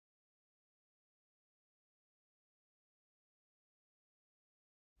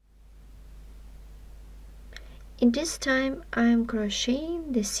In this time I am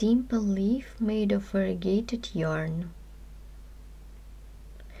crocheting the simple leaf made of variegated yarn.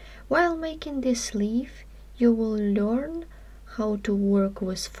 While making this leaf, you will learn how to work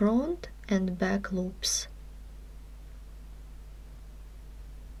with front and back loops.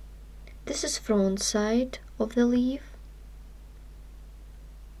 This is front side of the leaf,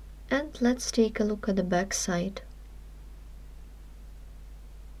 and let's take a look at the back side.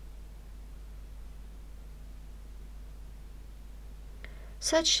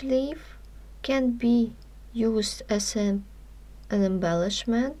 Such leaf can be used as an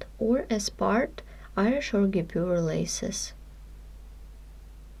embellishment or as part Irish or guipure laces.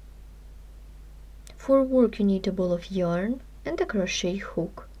 For work you need a ball of yarn and a crochet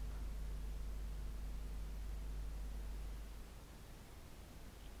hook.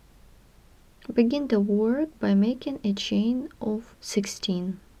 Begin the work by making a chain of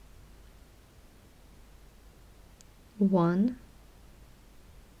 16. 1,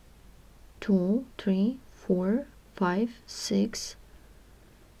 2, 3, 4, 5, 6,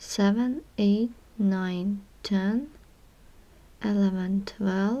 7, 8, 9, 10, 11,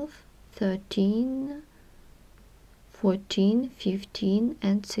 12, 13, 14, 15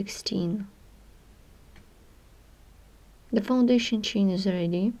 and 16. The foundation chain is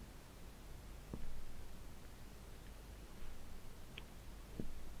ready.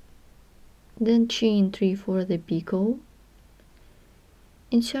 Then chain 3 for the picot.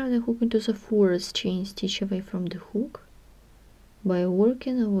 Insert the hook into the fourth chain stitch away from the hook by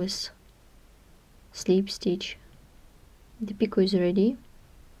working with slip stitch. The picot is ready.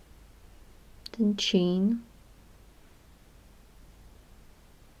 Then chain,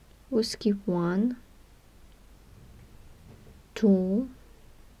 we skip 1, 2,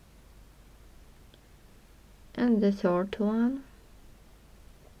 and the third one.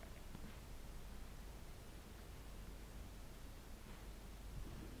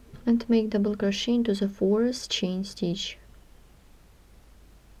 And make double crochet into the fourth chain stitch.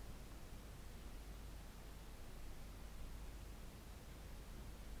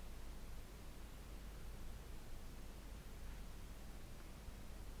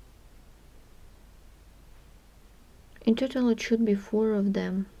 In total it should be 4 of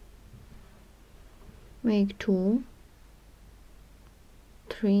them. Make 2,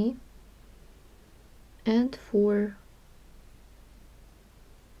 3 and 4.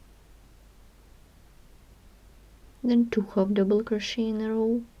 Then 2 half double crochet in a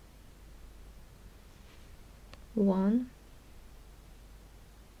row. 1,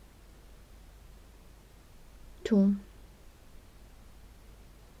 2.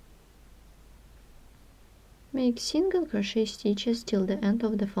 Make single crochet stitches till the end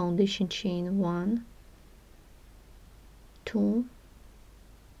of the foundation chain. 1, 2,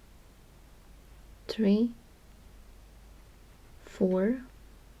 3, 4,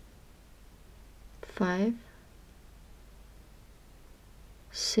 5,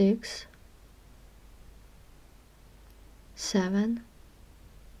 6, 7,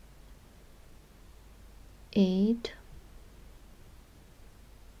 8,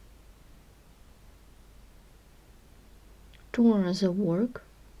 2 the work,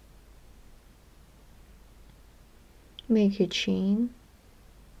 make a chain,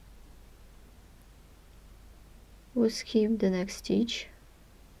 we skip the next stitch,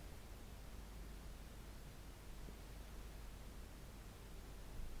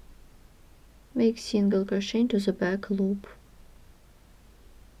 make single crochet into the back loop,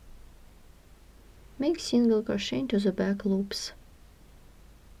 make single crochet into the back loops.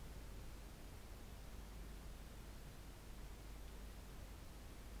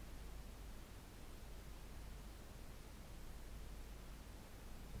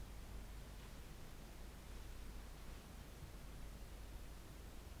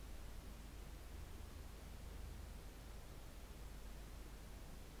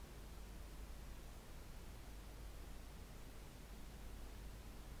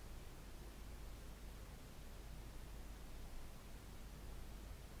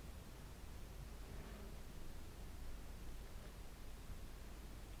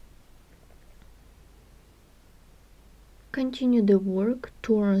 Continue the work,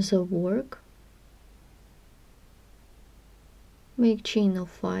 turn the work, make chain of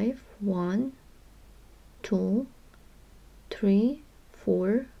 5, 1, 2, 3,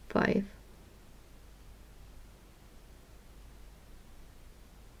 4, 5.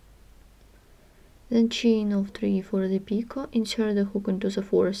 Then chain of 3 for the picot, insert the hook into the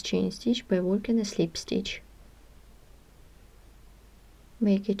fourth chain stitch by working a slip stitch.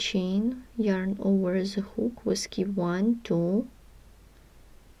 Make a chain, yarn over the hook, we skip 1, 2,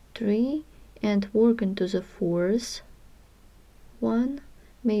 3 and work into the fourth one,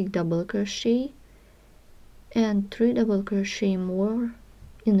 make double crochet and 3 double crochet more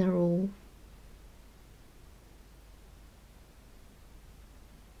in a row.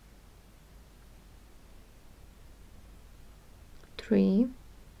 Three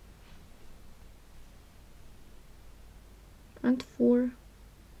and 4.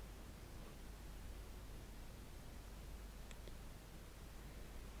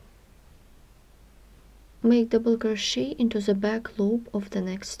 Make double crochet into the back loop of the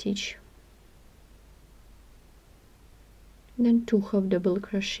next stitch. Then 2 half double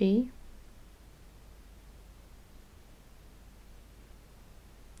crochet.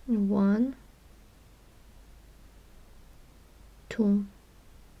 1, 2.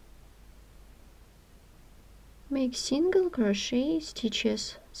 Make single crochet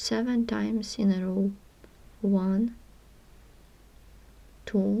stitches 7 times in a row. 1,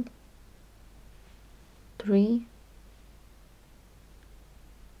 2, 3,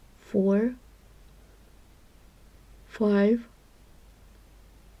 4, 5,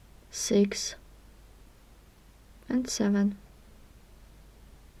 6, and 7.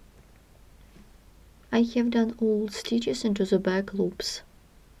 I have done all stitches into the back loops.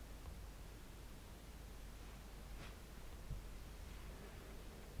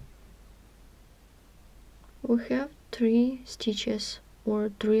 We have 3 stitches or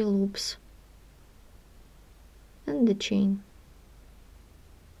 3 loops and the chain.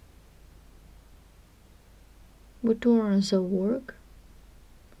 We turn the work,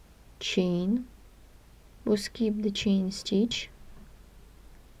 chain, we skip the chain stitch,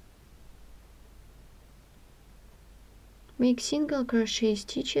 make single crochet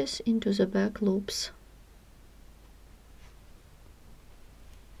stitches into the back loops.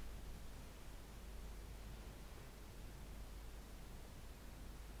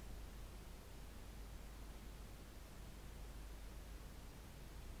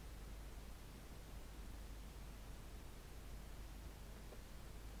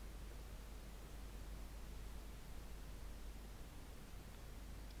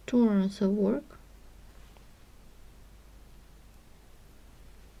 Turn the work,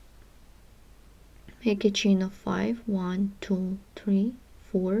 make a chain of 5, 1, 2, 3,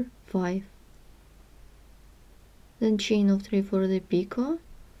 4, 5, then chain of 3 for the picot,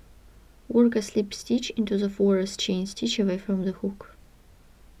 work a slip stitch into the fourth chain stitch away from the hook,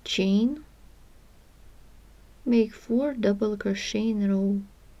 chain, make 4 double crochet in a row,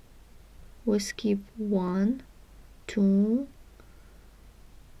 we skip 1, 2,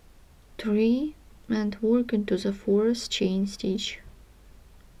 3 and work into the fourth chain stitch.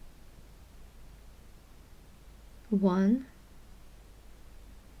 1,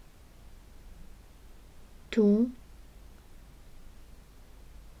 2,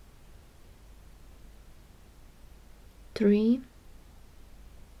 3,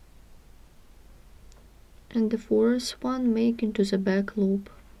 and the fourth one make into the back loop.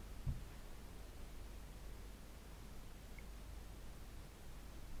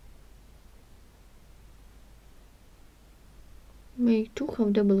 Make 2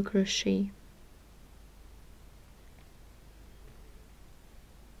 half double crochet.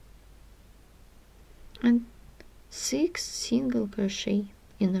 And 6 single crochet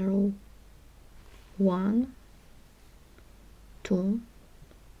in a row. 1, 2,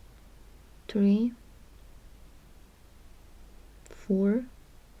 3, 4,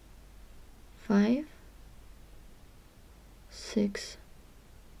 5, 6.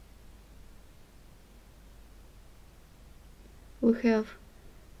 We have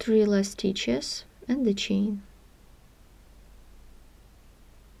 3 last stitches and the chain.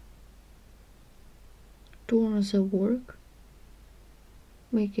 Turn the work,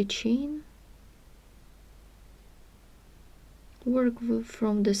 make a chain, work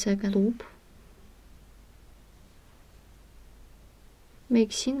from the second loop,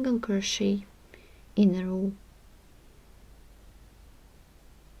 make single crochet in a row,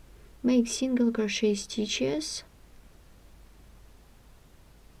 make single crochet stitches,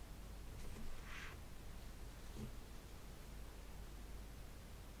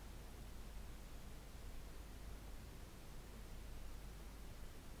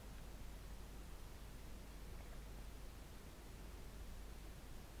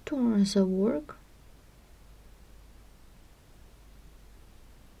 turn the work,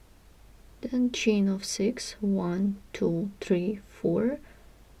 then chain of 6, 1, 2, 3, 4,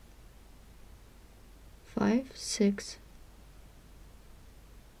 5, 6,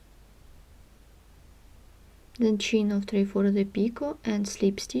 then chain of 3 for the picot and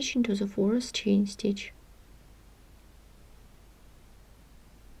slip stitch into the fourth chain stitch.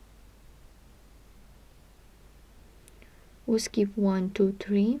 we skip 1, 2,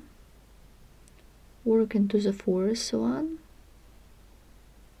 3, work into the fourth one,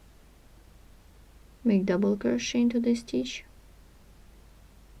 make double crochet into the stitch,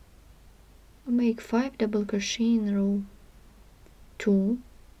 make 5 double crochet in row 2,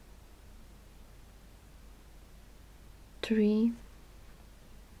 3,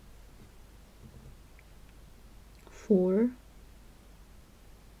 4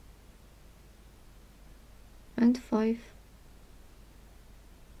 and 5.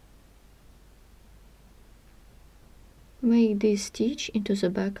 Make this stitch into the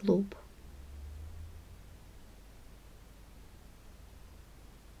back loop.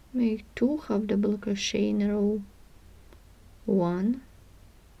 Make 2 half double crochet in a row 1,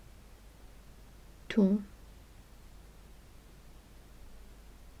 2,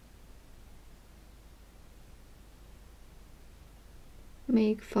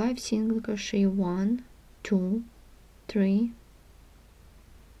 make 5 single crochet 1, 2, 3,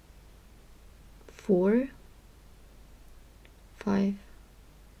 4, 5.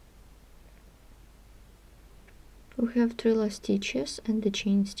 We have 3 last stitches and the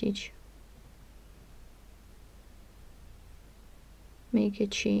chain stitch. Make a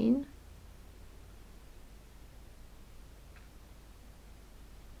chain,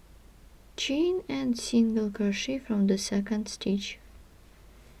 chain and single crochet from the second stitch,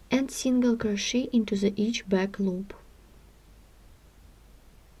 and single crochet into the each back loop.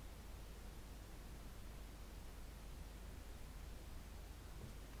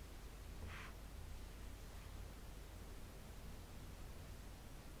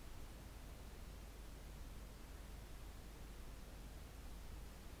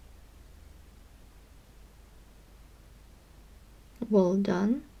 Well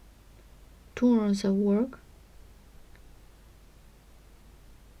done. Turn the work,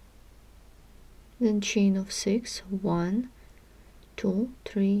 then chain of 6, 1, 2,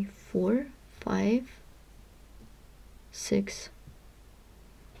 3, 4, 5, 6,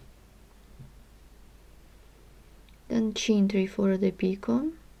 then chain 3 for the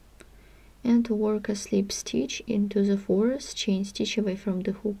picot, and work a slip stitch into the fourth chain stitch away from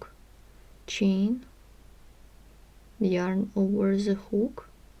the hook, chain, yarn over the hook,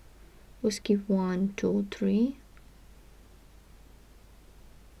 we skip 1, 2, 3,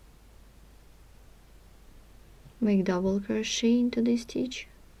 make double crochet into the stitch.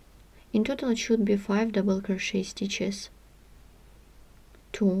 In total it should be 5 double crochet stitches,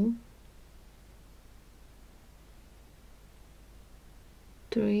 2,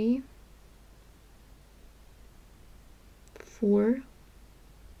 3, 4,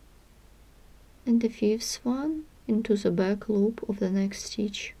 and the 5th one into the back loop of the next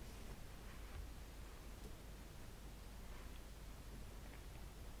stitch.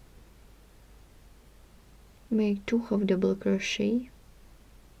 Make 2 half double crochet,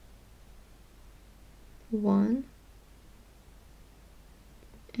 1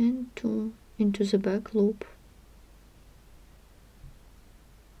 and 2 into the back loop.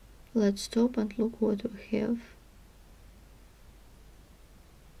 Let's stop and look what we have.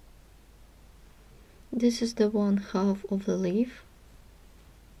 This is the 1/2 of the leaf.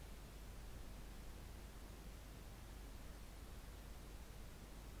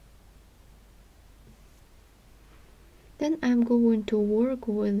 Then I'm going to work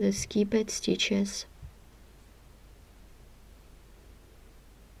with the skipped stitches.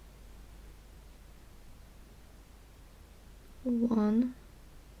 One,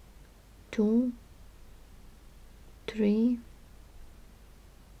 2, 3,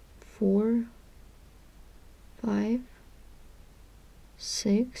 4, 5,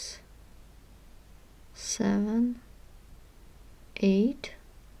 6, 7, 8,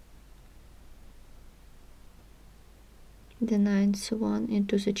 the 9th one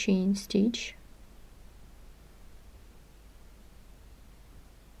into the chain stitch,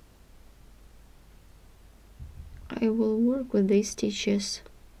 I will work with these stitches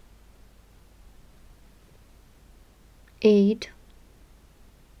 8,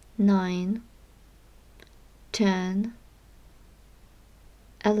 9, 10,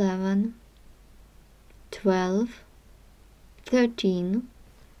 11, 12, 13,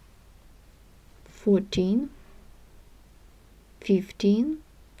 14, 15,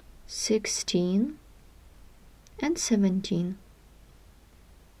 16, and 17,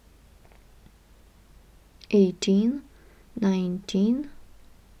 18, 19,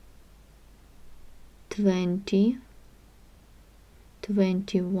 20,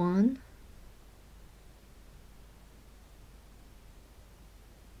 21,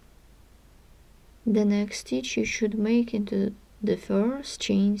 the next stitch you should make into the first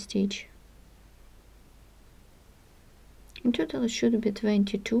chain stitch, In total it should be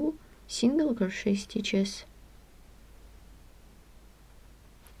 22 single crochet stitches.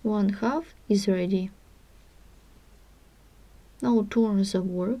 One half is ready. Now turn the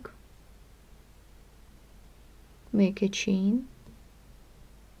work, make a chain,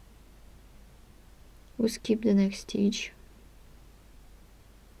 we skip the next stitch,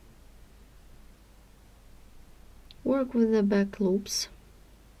 work with the back loops,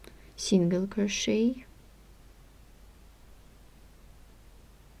 single crochet,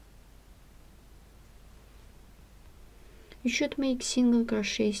 you should make single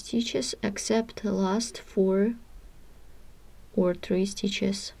crochet stitches except the last 4 or 3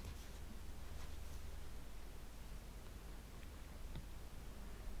 stitches.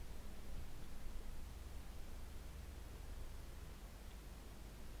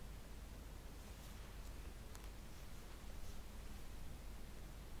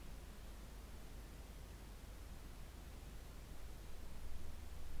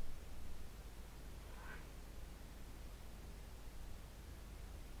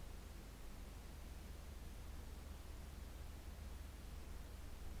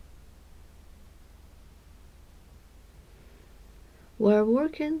 We're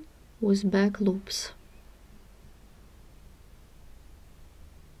working with back loops.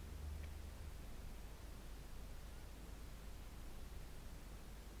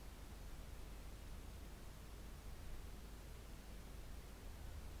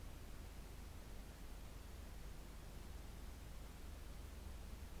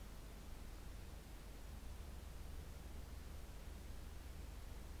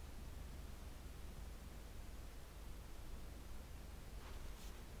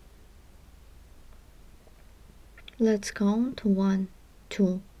 Let's count 1,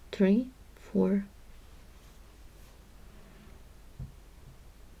 2, 3, 4.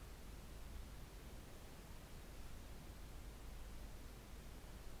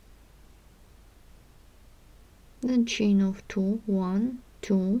 Then chain of 2, 1,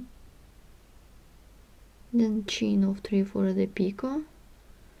 2. Then chain of 3 for the picot.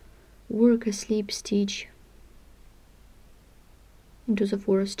 Work a slip stitch into the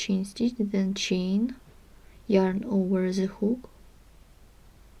fourth chain stitch, then chain, yarn over the hook,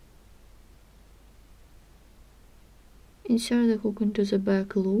 insert the hook into the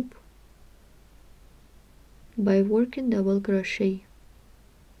back loop by working double crochet.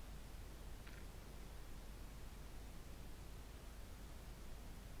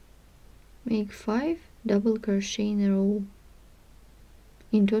 Make 5 double crochet in a row.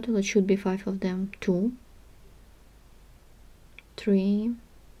 In total it should be 5 of them. 2, 3,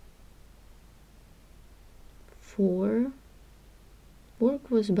 4. Work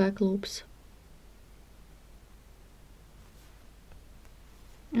with back loops.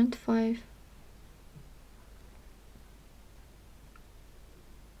 And 5.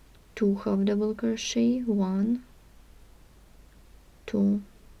 2 half double crochet. 1, 2.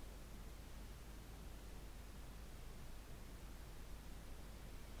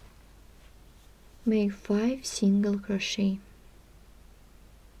 Make 5 single crochet.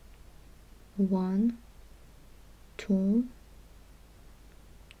 1, 2,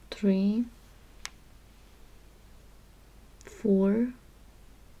 3, 4,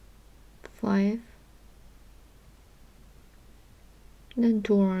 5. Then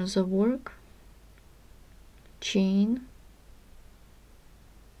turn the work, chain,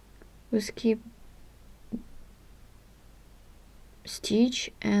 we skip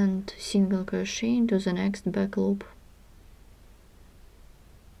stitch and single crochet into the next back loop.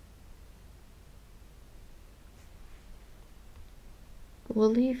 We'll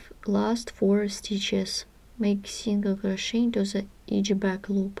leave last 4 stitches. Make single crochet into each back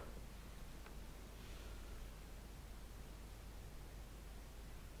loop.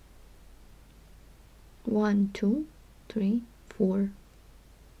 One, 2, 3, 4.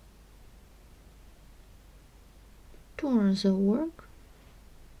 Turn the work,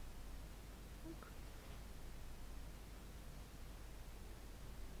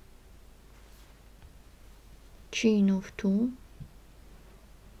 chain of 2,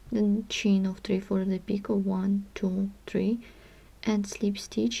 then chain of 3 for the picot. 1, 2, 3, and slip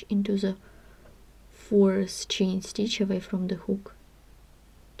stitch into the fourth chain stitch away from the hook.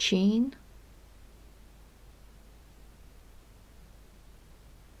 Chain,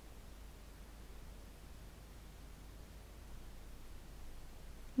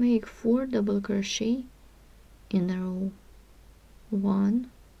 make 4 double crochet in a row. 1,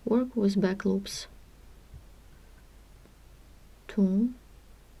 work with back loops. 2,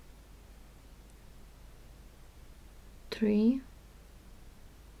 3,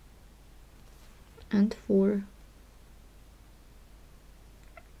 and 4.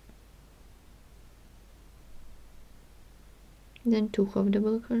 then 2 half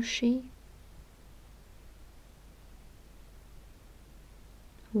double crochet,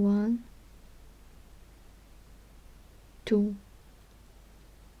 1, 2,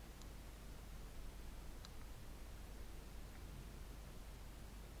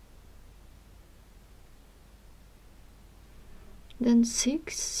 then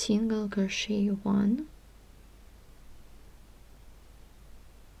 6 single crochet, 1,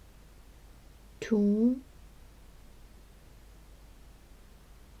 2,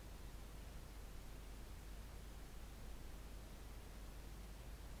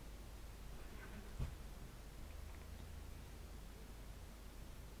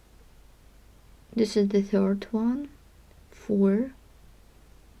 'This is the third one, 4,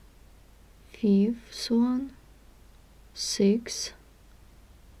 5th one, 6,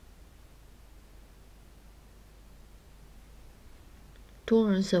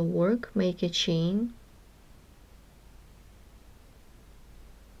 turn the work, make a chain,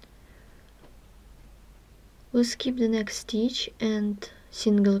 we'll skip the next stitch and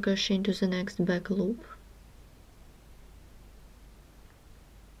single crochet into the next back loop.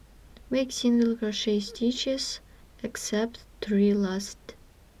 Make single crochet stitches except 3 last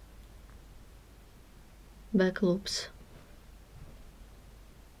back loops.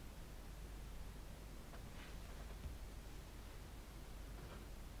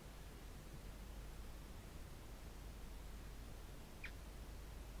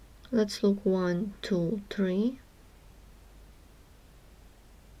 Let's look 1, 2, 3.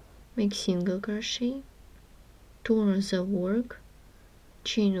 Make single crochet, turn the work,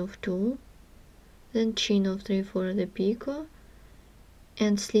 chain of 2, then chain of 3 for the picot,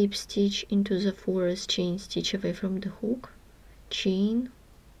 and slip stitch into the fourth chain stitch away from the hook, chain,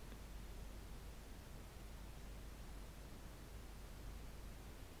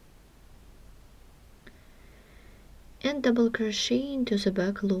 and double crochet into the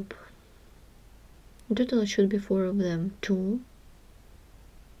back loop. In total it should be 4 of them, 2,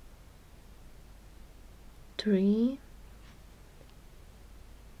 3,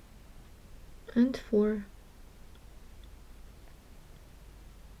 and 4.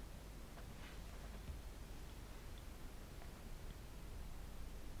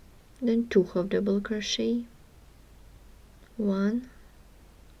 Then 2 half double crochet, 1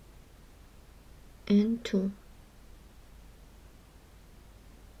 and 2.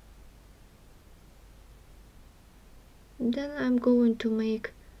 Then I'm going to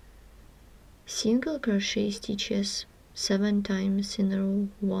make single crochet stitches 7 times in a row,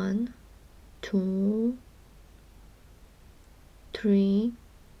 1, 2, 3,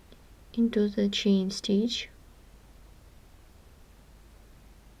 into the chain stitch,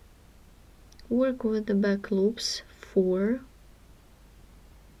 work with the back loops, 4,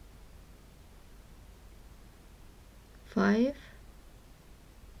 5,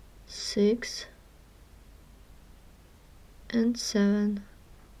 6, and 7.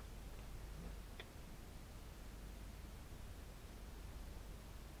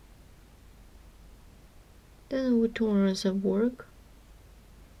 Then we turn the work,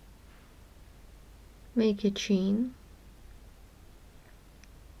 make a chain,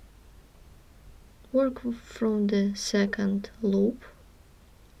 work from the second loop,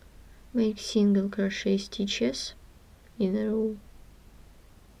 make single crochet stitches in a row.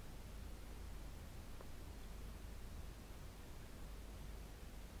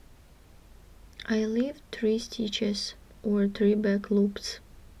 I leave 3 stitches or 3 back loops.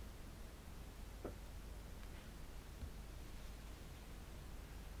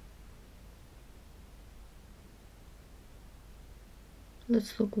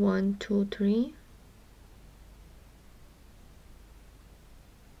 Let's look 1, 2, 3.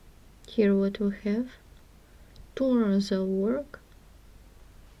 Here what we have, turn the work,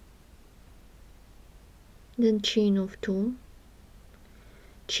 then chain of 2,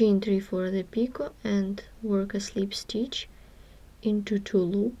 chain 3 for the picot, and work a slip stitch into 2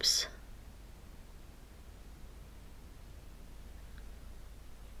 loops,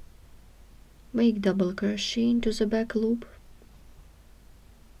 make double crochet into the back loop,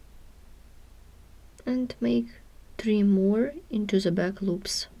 and make 3 more into the back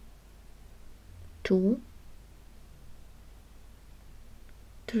loops, 2,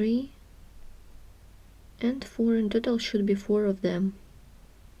 3, and 4. In total should be 4 of them.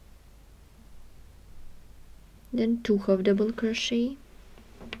 Then 2 half double crochet,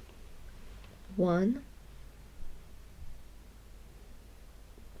 1,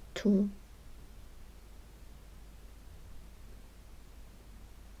 2,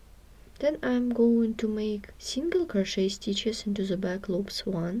 then I'm going to make single crochet stitches into the back loops,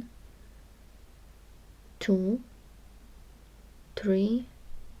 1, 2, 3,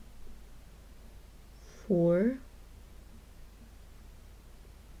 4,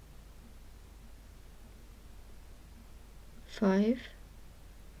 5,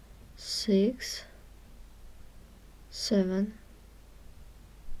 6, 7,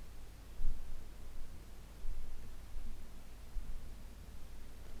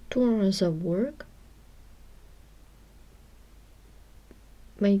 2 rows of work,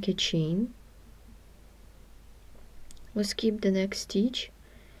 make a chain, we skip the next stitch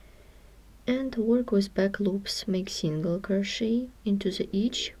and work with back loops. Make single crochet into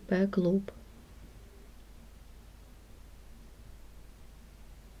each back loop.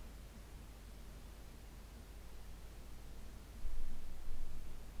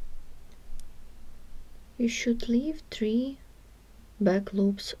 You should leave 3 back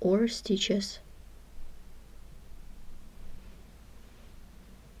loops or stitches.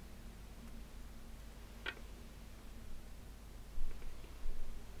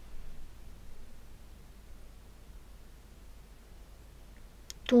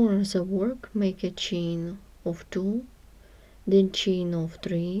 Two rows of work, make a chain of 2, then chain of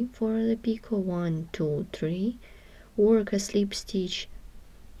 3 for the picot. 1, 2, 3. Work a slip stitch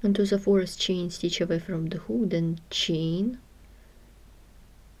into the fourth chain stitch away from the hook, then chain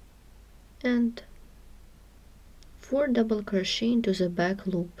and 4 double crochet into the back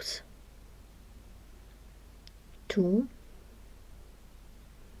loops. 2,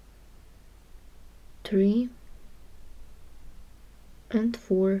 3 and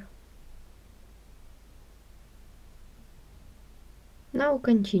 4. Now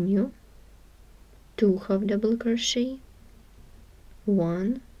continue 2 half double crochet,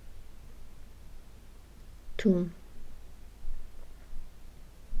 1, 2.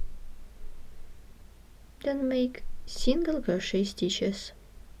 Then make single crochet stitches.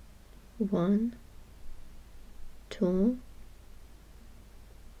 1, 2,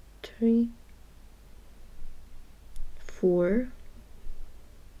 3, 4,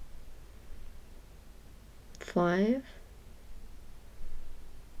 5,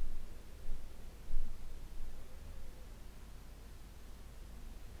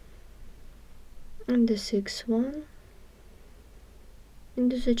 and the 6th one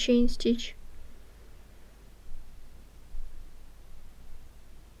into the chain stitch.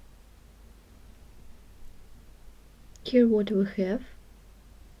 Here what we have.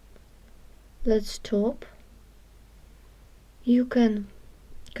 Let's stop. You can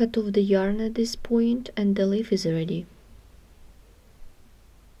cut off the yarn at this point and the leaf is ready.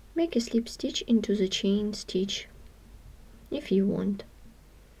 Make a slip stitch into the chain stitch if you want.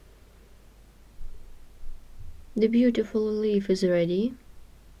 The beautiful leaf is ready.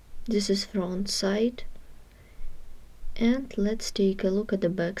 This is front side, and let's take a look at the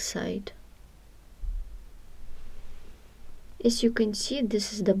back side. As you can see,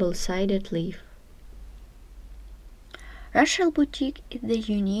 this is double-sided leaf. Rachel Boutique is the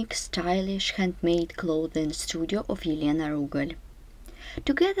unique, stylish, handmade clothing studio of Elena Rugal.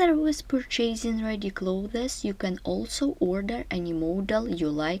 Together with purchasing ready clothes, you can also order any model you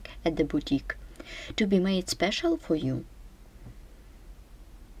like at the boutique to be made special for you.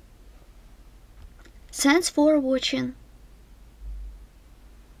 Thanks for watching.